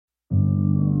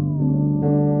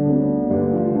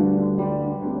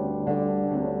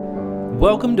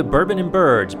Welcome to Bourbon and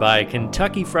Birds by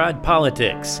Kentucky Fried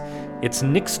Politics. It's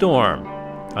Nick Storm.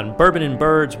 On Bourbon and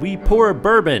Birds, we pour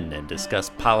bourbon and discuss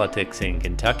politics in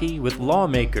Kentucky with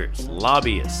lawmakers,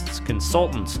 lobbyists,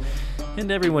 consultants,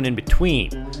 and everyone in between,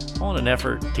 all in an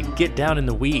effort to get down in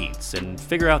the weeds and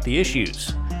figure out the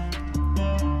issues.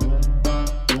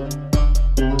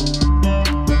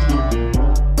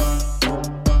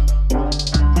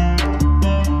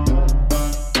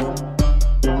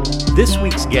 This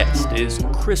week's guest is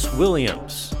Chris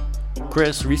Williams.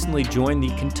 Chris recently joined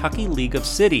the Kentucky League of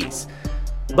Cities,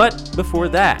 but before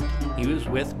that, he was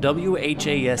with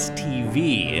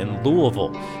WHAS-TV in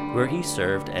Louisville, where he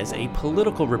served as a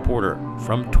political reporter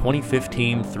from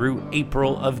 2015 through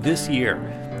April of this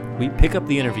year. We pick up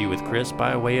the interview with Chris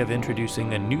by way of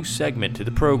introducing a new segment to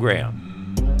the program.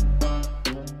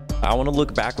 I want to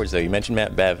look backwards, though. You mentioned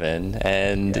Matt Bevin,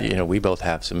 and we both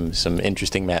have some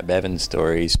interesting Matt Bevin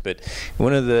stories. But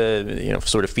one of the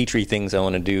sort of featurey things I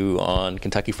want to do on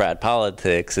Kentucky Fried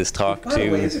Politics is talk to. By the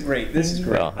way, this is great.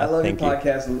 Well, I love your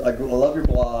podcast. I love your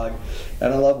blog,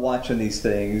 and I love watching these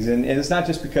things. And it's not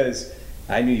just because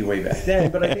I knew you way back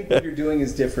then, but I think what you're doing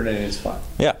is different and it's fun.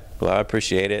 Yeah. Well, I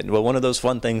appreciate it. Well, one of those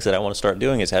fun things that I want to start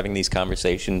doing is having these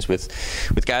conversations with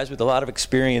guys with a lot of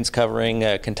experience covering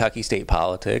Kentucky state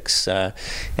politics,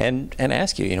 and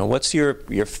ask you, what's your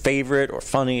favorite or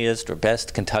funniest or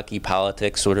best Kentucky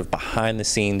politics sort of behind the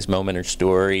scenes moment or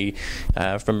story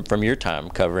from your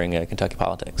time covering Kentucky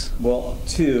politics? Well,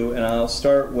 two, and I'll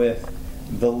start with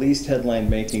the least headline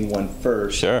making one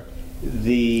first. Sure.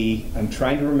 I'm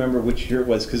trying to remember which year it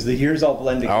was because the years all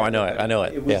blend together. Oh, I know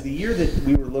it. It was the year that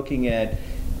we were looking at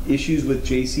issues with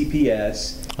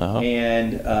JCPS,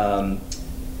 and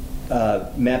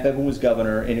Matt Bevin was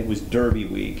governor, and it was Derby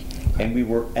week, and we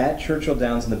were at Churchill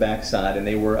Downs in the backside, and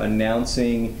they were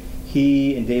announcing.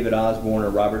 He and David Osborne or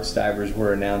Robert Stivers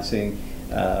were announcing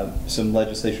some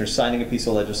legislation or signing a piece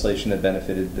of legislation that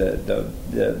benefited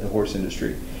the horse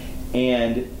industry,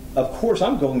 and. Of course,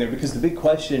 I'm going there because the big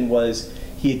question was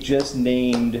he had just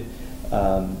named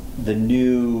the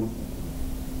new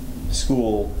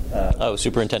school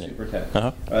superintendent,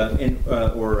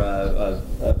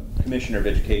 commissioner of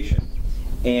education,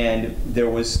 and there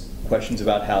was questions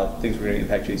about how things were going to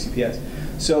impact JCPS.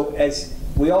 So as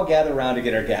we all gathered around to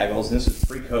get our gaggles, and this was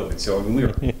pre-COVID, so we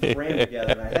were crammed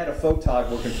together. And I had a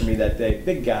photog working for me that day,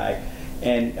 big guy,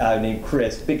 and named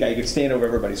Chris, big guy. He could stand over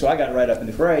everybody. So I got right up in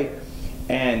the fray.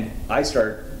 And I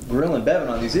start grilling Bevin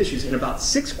on these issues, and about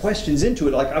 6 questions into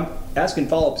it, like I'm asking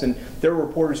follow-ups, and there were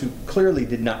reporters who clearly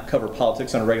did not cover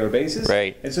politics on a regular basis.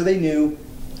 Right. And so they knew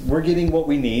we're getting what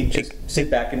we need, just sit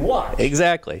back and watch.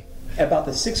 Exactly. About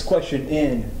the 6th question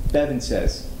in, Bevin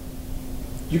says,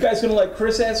 "You guys going to let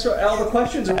Chris answer all the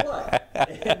questions or what?"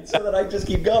 And so that I just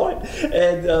keep going.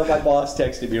 And my boss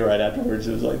texted me right afterwards.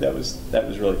 It was like, that was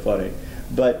really funny.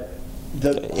 But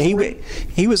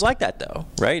he was like that though,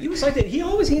 right? He was like that. He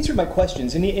always answered my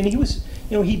questions, and he was,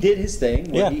 he did his thing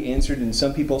where he answered, and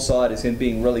some people saw it as him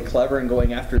being really clever and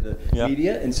going after the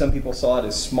media, and some people saw it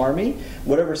as smarmy.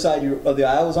 Whatever side of the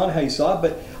aisle was on, how you saw it,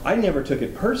 but I never took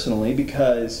it personally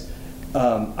because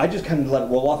I just kind of let it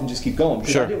roll off and just keep going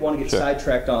because I didn't want to get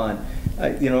sidetracked on.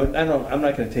 I'm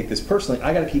not going to take this personally.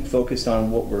 I got to keep focused on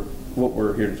what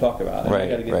we're here to talk about. And I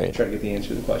got to try to get the answer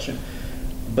to the question.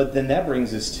 But then that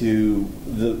brings us to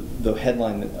the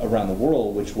headline around the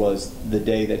world, which was the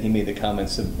day that he made the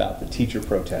comments about the teacher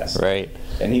protest. Right.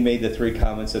 And he made the 3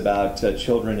 comments about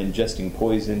children ingesting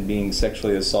poison, being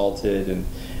sexually assaulted,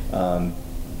 and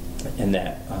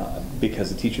that because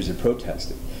the teachers had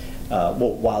protested.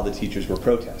 While the teachers were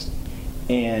protesting.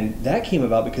 And that came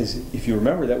about because, if you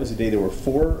remember, that was the day there were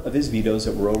 4 of his vetoes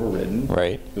that were overridden.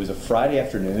 Right. It was a Friday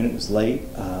afternoon. It was late.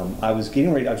 I was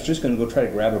getting ready. I was just going to go try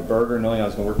to grab a burger, knowing I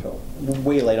was going to work till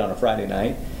way late on a Friday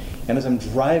night. And as I'm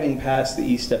driving past the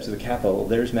east steps of the Capitol,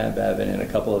 there's Matt Bevin and a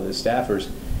couple of his staffers.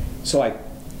 So I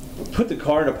put the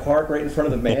car in a park right in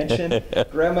front of the mansion,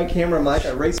 grabbed my camera and mic,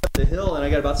 I raced up the hill, and I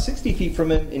got about 60 feet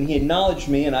from him, and he acknowledged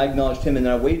me, and I acknowledged him, and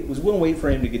I was willing to wait for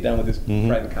him to get done with his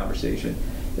private conversation.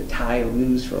 The tie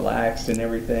loose, relaxed, and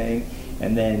everything.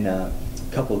 And then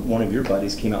one of your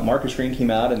buddies came out. Marcus Green came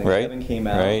out, and then Kevin came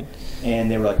out. And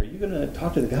they were like, "Are you going to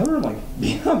talk to the governor?" I'm like,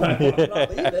 "Yeah, I'm not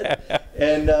leaving."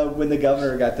 And when the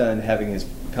governor got done having his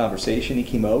conversation, he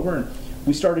came over, and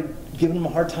we started giving him a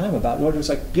hard time about it. It was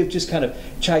like just kind of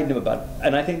chiding him about it.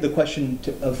 And I think the question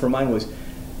for mine was,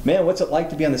 man, what's it like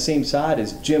to be on the same side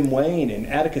as Jim Wayne and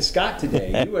Atticus Scott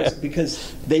today?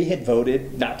 Because they had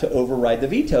voted not to override the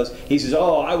vetoes. He says,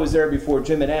 I was there before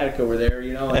Jim and Attica were there,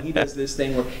 and he does this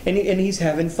thing and he's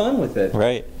having fun with it.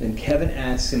 Right. And Kevin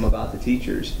asks him about the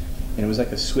teachers, and it was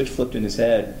like a switch flipped in his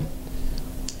head.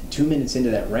 2 minutes into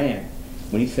that rant,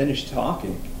 when he finished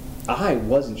talking, I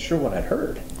wasn't sure what I'd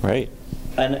heard. Right.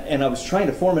 And I was trying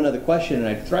to form another question, and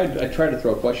I tried to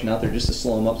throw a question out there just to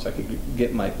slow him up so I could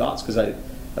get my thoughts, because I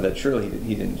thought surely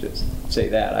he didn't just say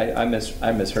that.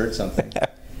 I misheard something.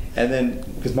 And then,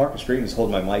 because Marcus Green was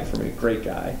holding my mic for me, a great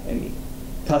guy, and he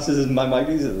tosses my mic,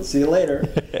 he says, "See you later."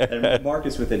 And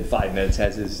Marcus, within 5 minutes,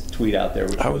 has his tweet out there,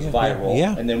 which was viral.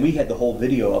 Yeah. And then we had the whole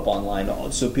video up online,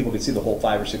 so people could see the whole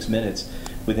 5 or 6 minutes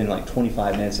within like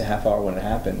 25 minutes, a half hour when it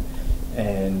happened.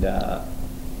 And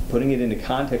putting it into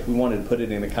context, we wanted to put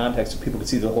it into context so people could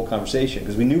see the whole conversation,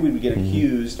 because we knew we would get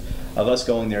accused of us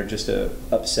going there just to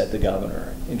upset the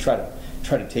governor and try to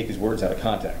take his words out of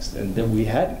context, and then we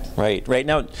hadn't. Right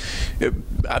now,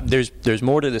 there's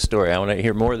more to the story. I want to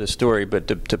hear more of the story, but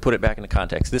to put it back into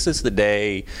context, this is the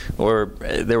day, or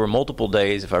there were multiple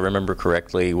days, if I remember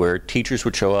correctly, where teachers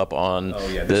would show up on. Oh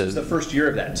yeah, this was the first year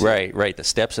of that too. Right. The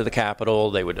steps of the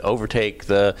Capitol. They would overtake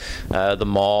the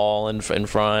mall in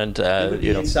front. They would be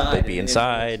inside. They'd be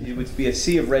inside. It would be a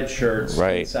sea of red shirts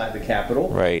inside the Capitol.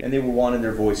 Right. And they were wanting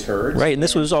their voice heard. Right, and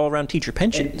this was all around teacher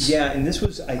pensions. And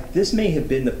this may have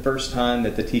been the first time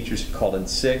that the teachers had called in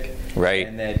sick. Right.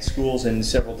 And that schools in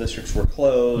several districts were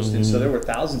closed, and so there were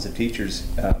thousands of teachers.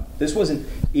 This wasn't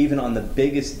even on the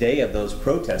biggest day of those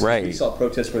protests. Right. We saw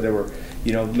protests where there were,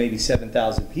 maybe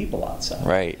 7,000 people outside.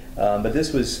 Right. But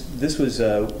this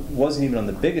wasn't even on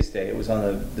the biggest day. It was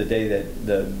on the day that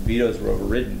the vetoes were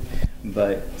overridden.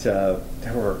 But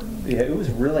it was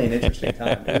really an interesting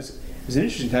time. It was an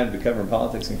interesting time to be covering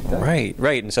politics in Kentucky.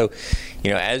 Right. And so,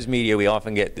 as media, we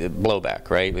often get blowback,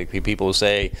 right? Like people will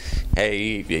say,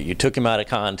 "Hey, you took him out of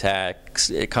context.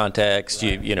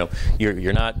 Right.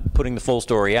 You're not putting the full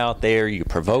story out there. You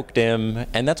provoked him,"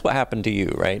 and that's what happened to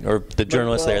you, right? Or the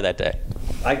journalists there that day.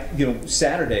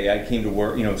 Saturday I came to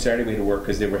work. Saturday we had to work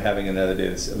because they were having another day.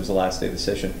 It was the last day of the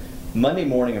session. Monday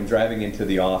morning, I'm driving into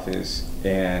the office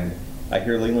and I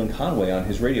hear Leland Conway on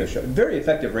his radio show. Very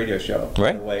effective radio show,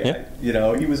 by the way.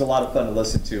 Yeah. He was a lot of fun to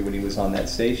listen to when he was on that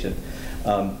station.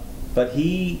 But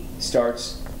he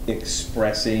starts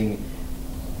expressing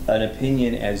an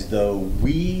opinion as though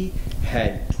we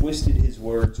had twisted his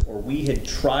words, or we had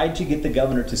tried to get the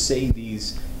governor to say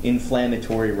these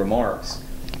inflammatory remarks.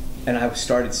 And I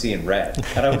started seeing red.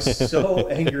 And I was so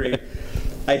angry.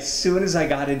 As soon as I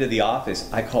got into the office,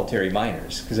 I called Terry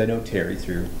Miners, because I know Terry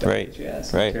through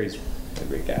WHS. Right. Terry's a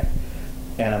great guy.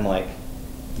 And I'm like,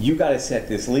 you got to set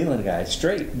this Leland guy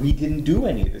straight. We didn't do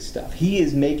any of this stuff. He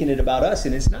is making it about us,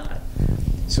 and it's not.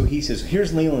 So he says,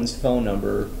 here's Leland's phone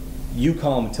number. You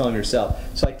call him and tell him yourself.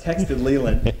 So I texted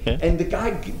Leland, and the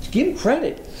guy, give him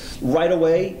credit. Right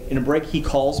away, in a break, he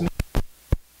calls me.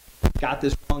 Got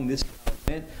this wrong. This is how it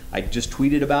went. I just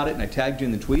tweeted about it, and I tagged you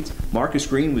in the tweets. Marcus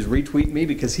Green was retweeting me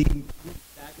because he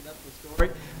backed up the story.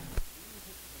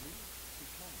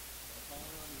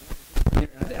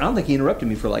 I don't think he interrupted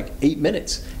me for like 8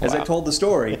 minutes as I told the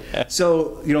story.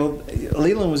 So,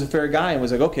 Leland was a fair guy and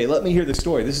was like, okay, let me hear the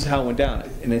story. This is how it went down.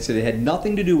 And I said it had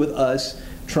nothing to do with us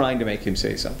trying to make him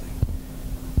say something.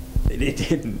 It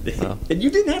didn't. No. And you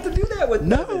didn't have to do that with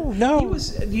Bevin. No.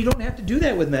 You don't have to do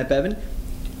that with Matt Bevin.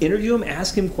 Interview him,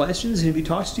 ask him questions, and if he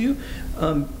talks to you,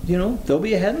 there'll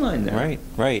be a headline there.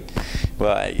 Right.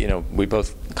 Well, we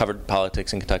both covered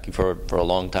politics in Kentucky for a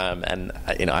long time, and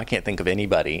I can't think of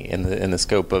anybody in the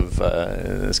scope of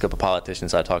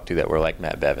politicians I talked to that were like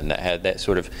Matt Bevin, that had that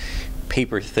sort of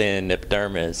paper thin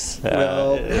epidermis.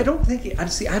 I don't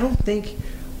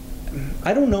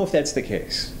know if that's the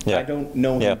case. Yeah. I don't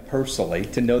know him personally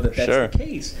to know that that's the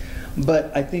case.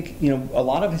 But I think, a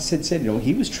lot of us had said,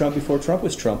 he was Trump before Trump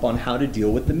was Trump on how to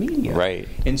deal with the media. Right.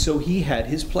 And so he had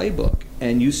his playbook.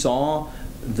 And you saw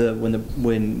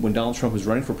when Donald Trump was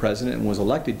running for president and was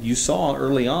elected, you saw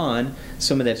early on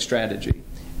some of that strategy.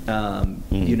 And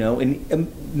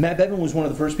Matt Bevin was one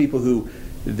of the first people who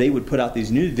they would put out these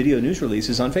video news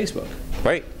releases on Facebook.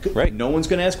 Right. No one's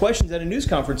going to ask questions at a news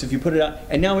conference if you put it out.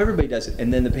 And now everybody does it.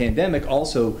 And then the pandemic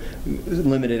also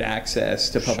limited access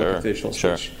to public officials,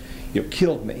 which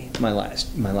killed me my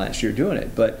last year doing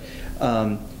it. But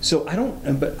so I don't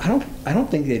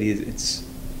think that it's.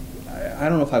 I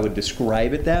don't know if I would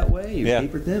describe it that way,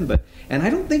 paper thin, and I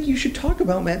don't think you should talk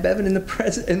about Matt Bevin in the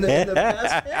past tense.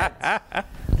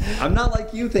 I'm not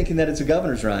like you thinking that it's a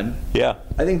governor's run. Yeah.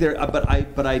 I think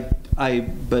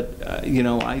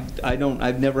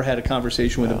I've never had a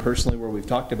conversation with him personally where we've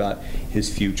talked about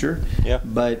his future. Yeah.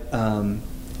 But I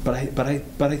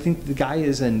think the guy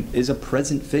is a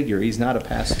present figure. He's not a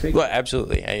past figure. Well,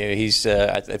 absolutely.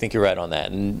 I think you're right on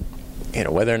that. And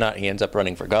whether or not he ends up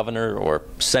running for governor or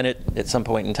Senate at some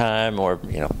point in time, or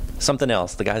something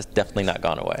else. The guy's definitely not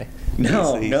gone away.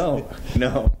 No. He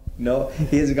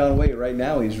hasn't gone away. Right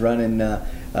now, he's running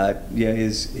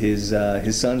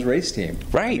his son's race team.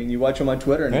 Right. I mean, you watch him on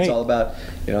Twitter, and right. it's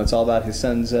all about his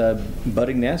son's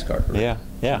budding NASCAR career.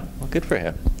 Yeah. Well, good for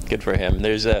him. Good for him.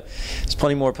 There's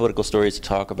plenty more political stories to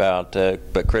talk about,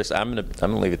 but Chris, I'm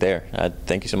gonna leave it there.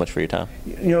 Thank you so much for your time.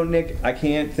 Nick, I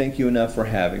can't thank you enough for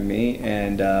having me,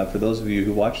 and for those of you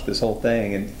who watched this whole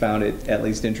thing and found it at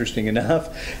least interesting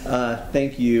enough,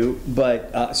 thank you.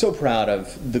 But so proud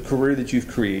of the career that you've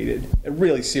created.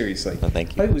 Really, seriously. Well,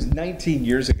 thank you. It was 19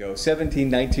 years ago,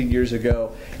 19 years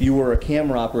ago. You were a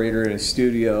camera operator in a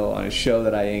studio on a show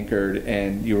that I anchored,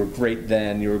 and you were great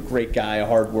then. You were a great guy, a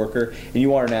hard worker, and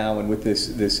you are now. And with this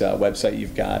website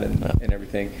you've got and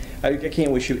everything, I can't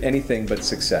wish you anything but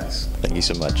success. Thank you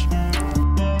so much.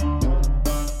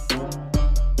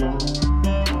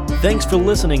 Thanks for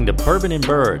listening to Bourbon and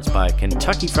Birds by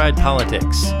Kentucky Fried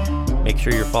Politics. Make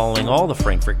sure you're following all the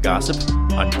Frankfurt gossip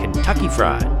on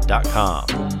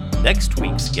KentuckyFried.com. Next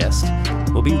week's guest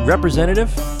will be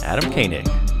Representative Adam Koenig.